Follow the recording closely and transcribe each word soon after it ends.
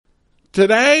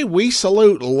Today, we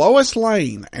salute Lois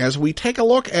Lane as we take a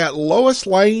look at Lois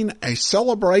Lane, a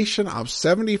celebration of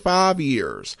 75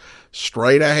 years.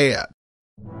 Straight ahead.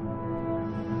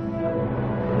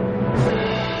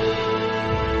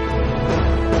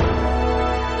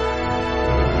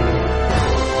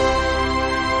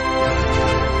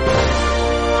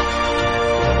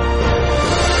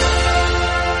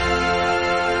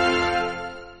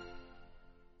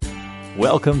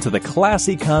 Welcome to the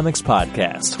Classy Comics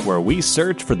Podcast, where we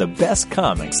search for the best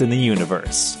comics in the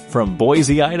universe. From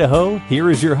Boise, Idaho, here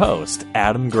is your host,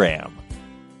 Adam Graham.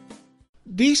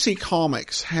 DC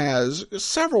Comics has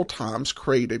several times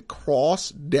created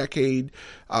cross-decade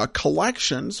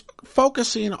collections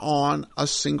focusing on a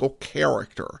single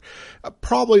character.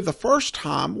 Probably the first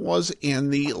time was in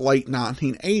the late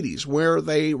 1980s, where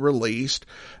they released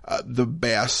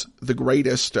the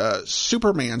greatest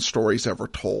Superman stories ever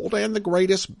told and the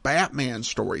greatest Batman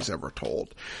stories ever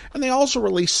told. And they also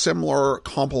released similar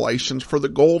compilations for the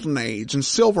Golden Age and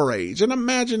Silver Age and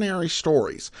Imaginary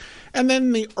Stories. And then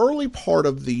in the early part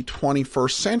of the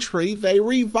 21st century, they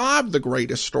revived the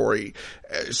greatest story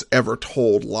ever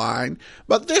told line,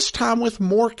 but this time with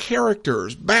more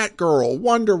characters, Batgirl,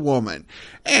 Wonder Woman,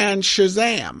 and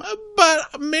Shazam.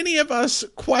 But many of us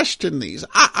question these.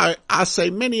 I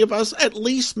say many of us, at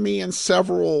least me and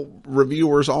several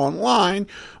reviewers online,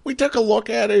 we took a look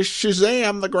at as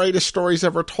Shazam, the greatest stories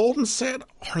ever told, and said,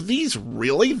 are these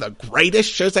really the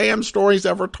greatest Shazam stories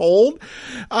ever told?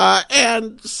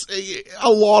 And a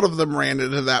lot of them ran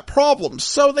into that problem.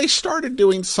 So they started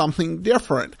doing something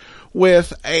different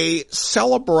with a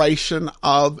celebration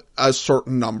of a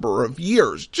certain number of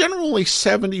years, generally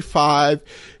 75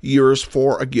 years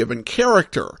for a given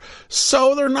character.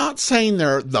 So they're not saying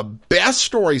they're the best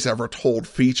stories ever told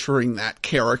featuring that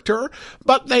character,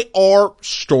 but they are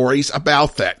stories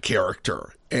about that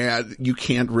character. And you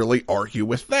can't really argue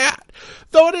with that.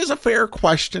 Though it is a fair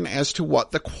question as to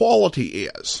what the quality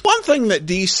is. One thing that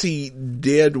DC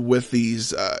did with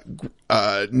these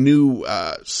new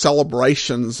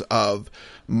celebrations of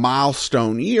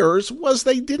milestone years was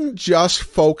they didn't just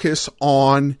focus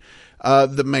on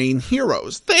the main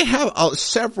heroes. They have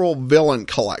several villain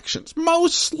collections,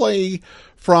 mostly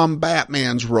from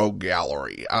Batman's Rogue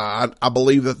Gallery. I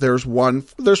believe that there's one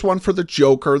for the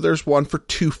Joker, there's one for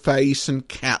Two-Face and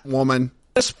Catwoman.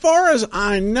 As far as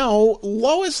I know,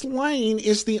 Lois Lane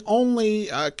is the only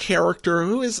character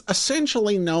who is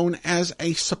essentially known as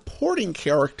a supporting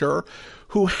character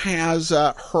who has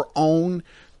her own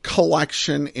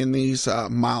collection in these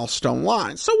milestone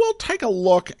lines. So we'll take a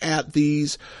look at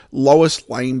these Lois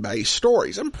Lane based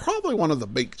stories. And probably one of the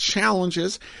big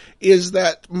challenges is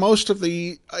that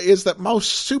most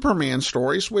Superman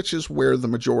stories, which is where the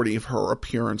majority of her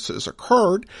appearances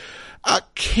occurred,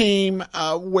 came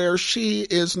where she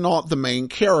is not the main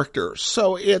character.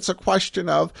 So it's a question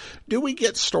of, do we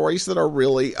get stories that are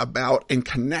really about and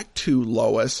connect to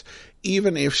Lois,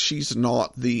 even if she's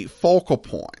not the focal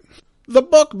point? The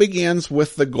book begins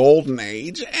with the Golden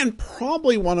Age, and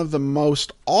probably one of the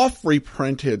most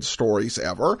oft-reprinted stories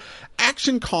ever,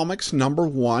 Action Comics number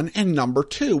 1 and number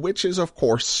 2, which is, of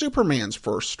course, Superman's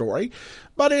first story,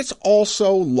 but it's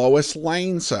also Lois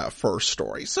Lane's first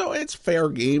story, so it's fair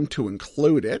game to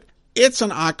include it. It's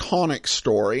an iconic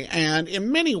story, and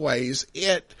in many ways,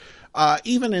 it,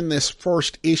 even in this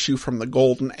first issue from the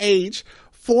Golden Age,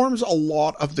 forms a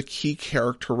lot of the key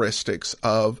characteristics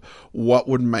of what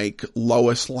would make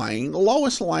Lois Lane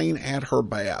at her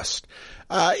best.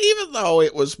 Even though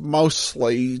it was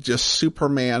mostly just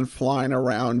Superman flying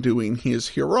around doing his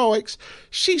heroics,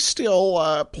 she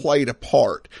still played a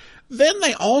part. Then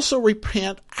they also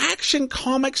reprint Action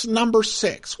Comics number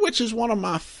 6, which is one of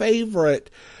my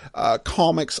favorite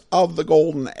comics of the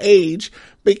Golden Age,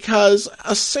 because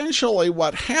essentially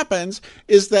what happens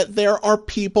is that there are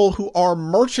people who are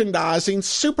merchandising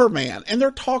Superman, and they're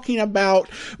talking about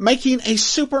making a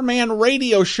Superman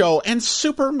radio show and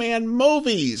Superman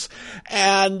movies.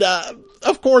 And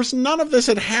of course, none of this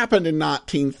had happened in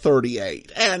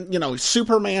 1938. And,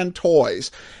 Superman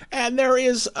toys. And there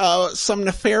is some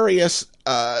nefarious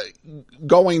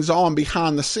goings on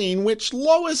behind the scene, which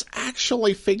Lois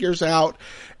actually figures out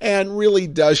and really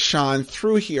does shine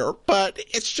through here, but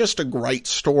it's just a great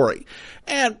story.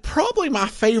 And probably my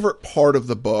favorite part of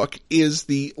the book is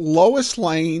the Lois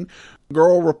Lane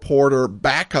Girl Reporter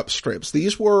backup strips.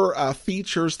 These were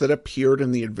features that appeared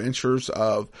in the adventures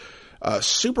of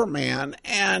Superman,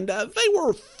 and they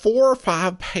were 4 or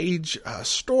 5 page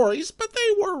stories, but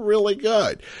they were really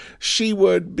good. She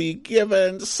would be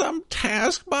given some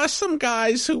task by some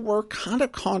guys who were kind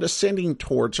of condescending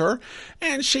towards her,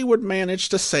 and she would manage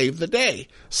to save the day.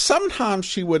 Sometimes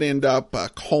she would end up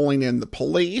calling in the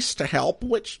police to help,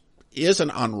 which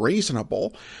isn't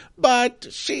unreasonable, but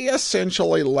she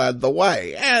essentially led the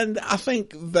way. And I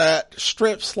think that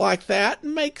strips like that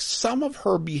make some of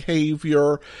her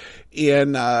behavior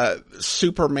in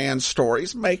Superman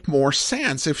stories make more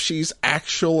sense if she's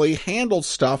actually handled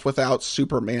stuff without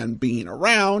Superman being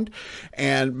around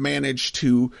and managed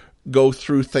to go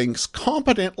through things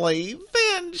competently,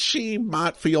 then she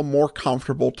might feel more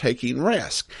comfortable taking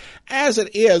risk. As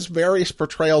it is, various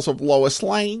portrayals of Lois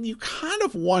Lane, you kind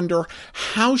of wonder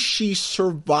how she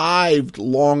survived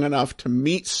long enough to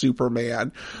meet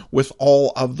Superman with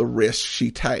all of the risks she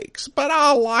takes. But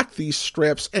I like these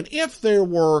strips, and if there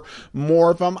were more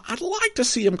of them, I'd like to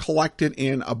see them collected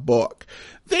in a book.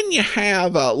 Then you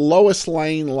have Lois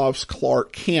Lane Loves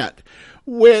Clark Kent,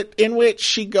 in which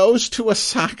she goes to a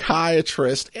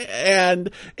psychiatrist and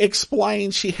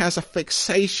explains she has a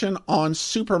fixation on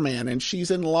Superman and she's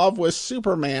in love with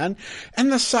Superman.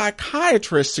 And the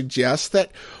psychiatrist suggests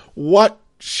that what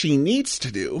she needs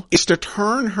to do is to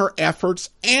turn her efforts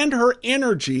and her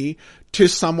energy to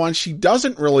someone she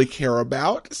doesn't really care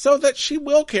about so that she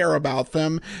will care about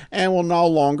them and will no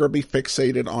longer be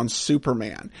fixated on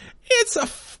Superman. It's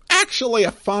actually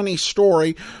a funny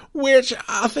story, which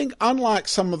I think, unlike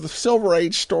some of the Silver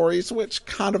Age stories, which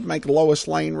kind of make Lois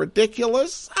Lane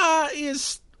ridiculous,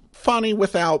 is funny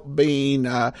without being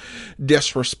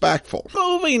disrespectful.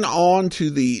 Moving on to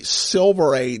the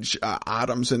Silver Age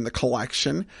items in the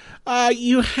collection,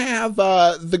 you have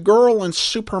The Girl in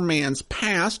Superman's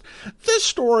Past. This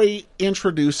story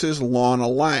introduces Lana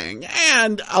Lang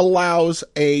and allows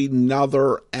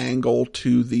another angle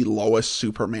to the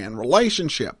Lois-Superman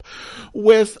relationship,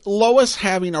 with Lois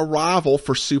having a rival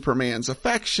for Superman's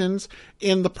affections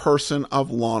in the person of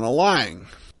Lana Lang.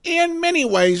 In many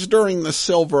ways, during the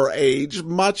Silver Age,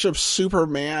 much of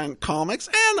Superman comics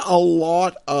and a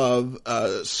lot of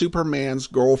Superman's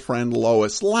girlfriend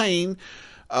Lois Lane,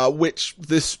 which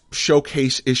this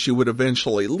showcase issue would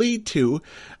eventually lead to,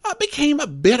 became a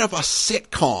bit of a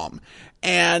sitcom.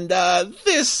 And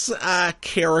this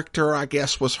character, I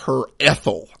guess, was her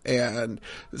Ethel, and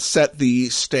set the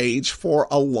stage for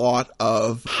a lot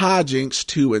of hijinks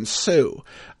to ensue.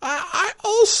 I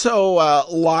also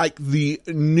like the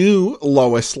new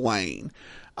Lois Lane,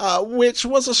 which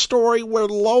was a story where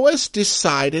Lois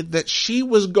decided that she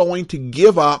was going to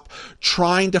give up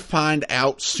trying to find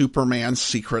out Superman's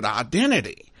secret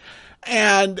identity.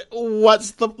 And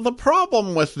what's the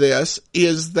problem with this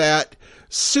is that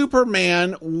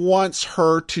Superman wants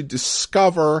her to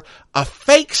discover a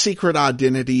fake secret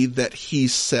identity that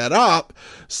he's set up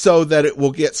so that it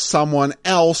will get someone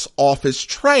else off his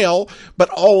trail, but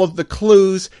all of the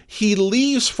clues he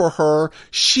leaves for her,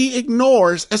 she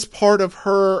ignores as part of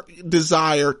her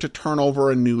desire to turn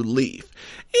over a new leaf.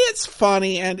 It's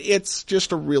funny, and it's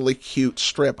just a really cute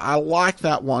strip. I like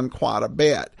that one quite a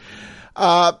bit.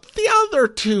 The other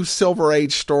two Silver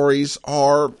Age stories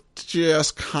are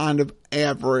just kind of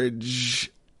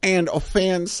average and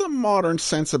offend some modern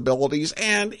sensibilities,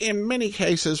 and in many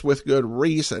cases with good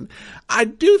reason. I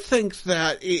do think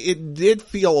that it did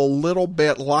feel a little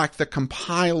bit like the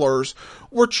compilers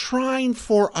were trying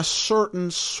for a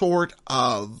certain sort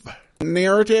of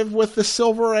narrative with the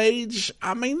Silver Age.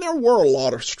 I mean, there were a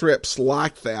lot of strips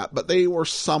like that, but they were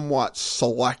somewhat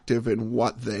selective in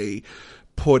what they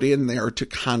put in there to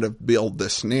kind of build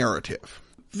this narrative.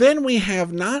 Then we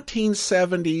have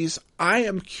 1970s I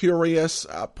Am Curious,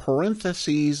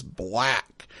 parentheses,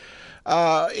 Black,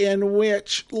 in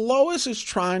which Lois is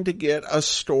trying to get a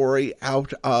story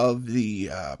out of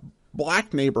the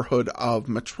black neighborhood of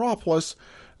Metropolis,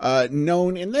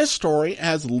 known in this story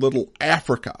as Little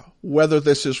Africa. Whether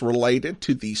this is related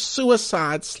to the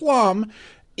suicide slum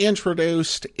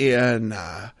introduced in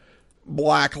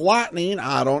Black Lightning,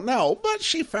 I don't know, but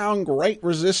she found great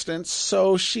resistance,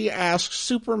 so she asked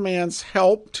Superman's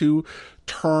help to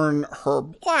turn her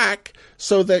black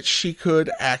so that she could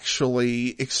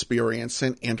actually experience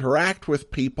and interact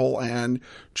with people and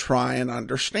try and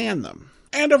understand them.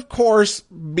 And of course,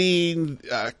 being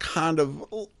kind of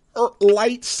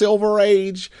late Silver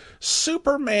Age,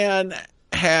 Superman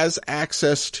has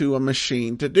access to a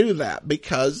machine to do that,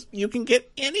 because you can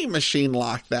get any machine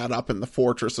like that up in the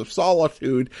Fortress of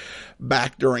Solitude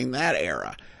back during that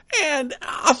era. And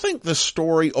I think the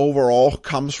story overall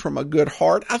comes from a good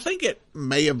heart. I think it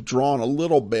may have drawn a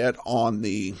little bit on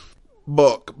the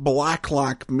book, Black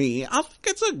Like Me, I think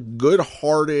it's a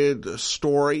good-hearted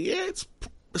story. It's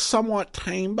somewhat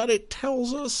tame, but it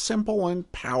tells a simple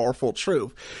and powerful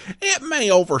truth. It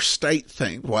may overstate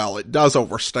things. Well, it does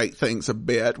overstate things a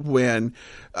bit when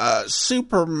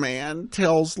Superman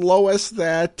tells Lois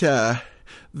that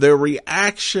the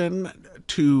reaction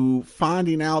to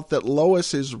finding out that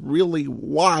Lois is really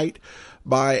white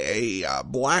by a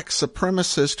black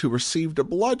supremacist who received a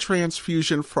blood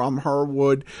transfusion from her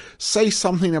would say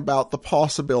something about the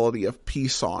possibility of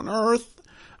peace on Earth.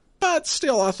 But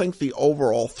still, I think the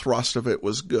overall thrust of it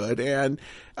was good, and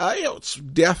it's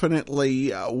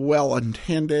definitely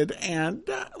well-intended, and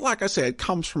like I said, it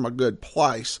comes from a good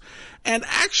place. And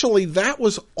actually, that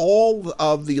was all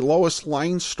of the Lois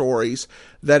Lane stories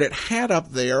that it had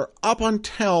up there up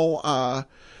until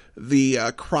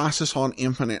the Crisis on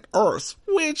Infinite Earths,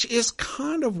 which is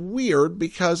kind of weird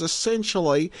because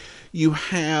essentially you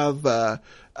have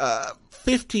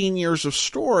 15 years of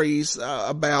stories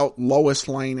about Lois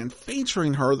Lane and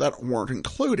featuring her that weren't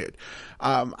included.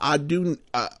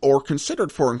 Or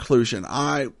considered for inclusion.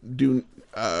 I do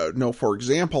know, for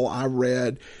example, I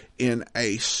read in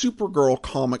a Supergirl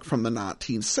comic from the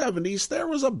 1970s, there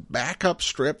was a backup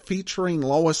strip featuring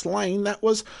Lois Lane that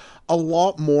was a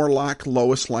lot more like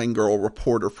Lois Lane Girl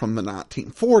Reporter from the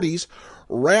 1940s,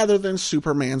 rather than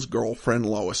Superman's girlfriend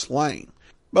Lois Lane.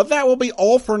 But that will be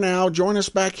all for now. Join us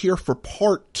back here for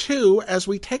part 2 as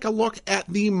we take a look at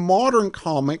the modern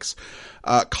comics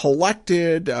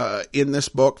collected in this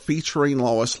book featuring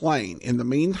Lois Lane. In the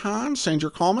meantime, send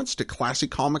your comments to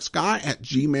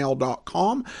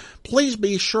classycomicsguy@gmail.com. Please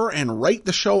be sure and rate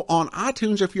the show on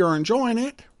iTunes if you're enjoying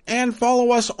it. And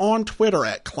follow us on Twitter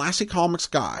at Classy Comics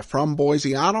Guy. From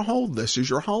Boise, Idaho, this is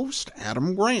your host,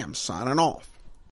 Adam Graham, signing off.